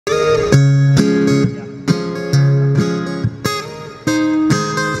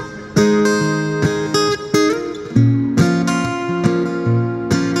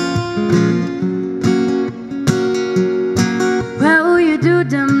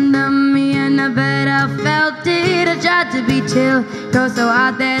to be chill. You're so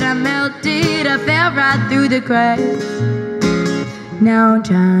hot that I melted, I fell right through the cracks. Now I'm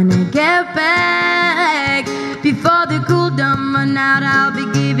trying to get back before the cool down run out. I'll be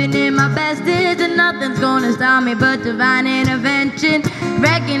giving it my bestest, and nothing's gonna stop me but divine intervention.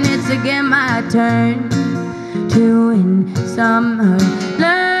 Reckon it's again my turn to win some or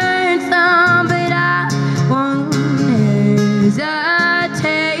learn some, but I won't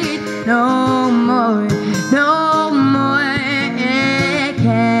hesitate no more, no more. It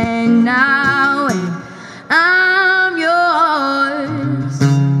cannot wait. I'm yours.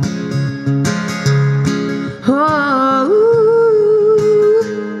 Oh,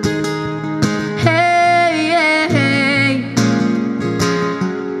 hey, hey, hey.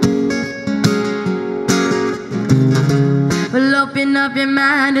 Well, open up your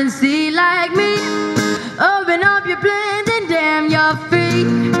mind and see like me. Open up your plans and damn, you're free.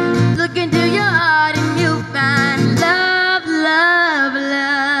 Look into your heart and you'll find love, love,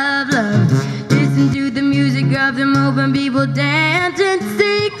 love, love. Listen to the music of the moving people dance and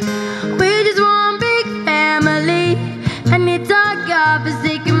sing. We just one big family, and it's our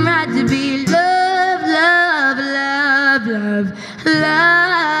God-forsaken right to be loved, love, love, love,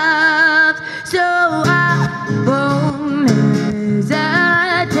 love. So I won't hesitate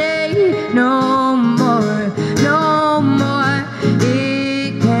no more, no more.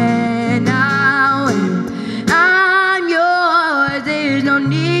 It cannot wait. I'm yours. There's no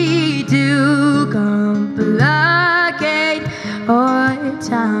need to complicate or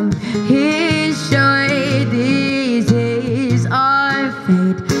time is short. This is our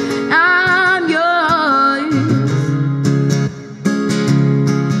fate. I'm yours.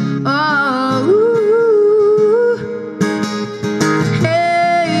 Oh,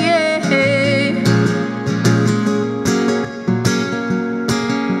 hey, hey, hey.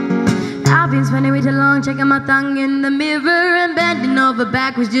 I've been spending way too long checking my tongue in the mirror and bending over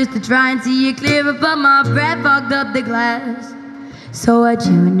backwards just to try and see it clearer, but my breath fogged up the glass. So I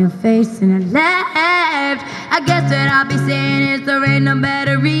chew in your face and I laughed. I guess what I'll be saying is there ain't no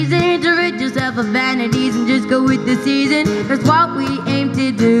better reason to rid yourself of vanities and just go with the season. That's what we aim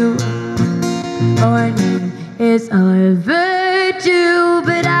to do. Our name is our virtue,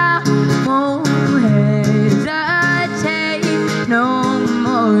 but I won't hesitate no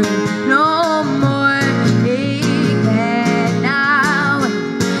more, no more. It cannot wait.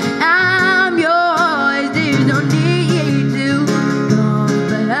 I'm yours. There's no need to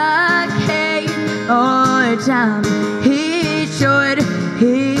complicate or time is short.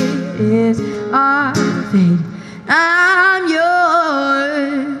 It is our fate. I'm yours.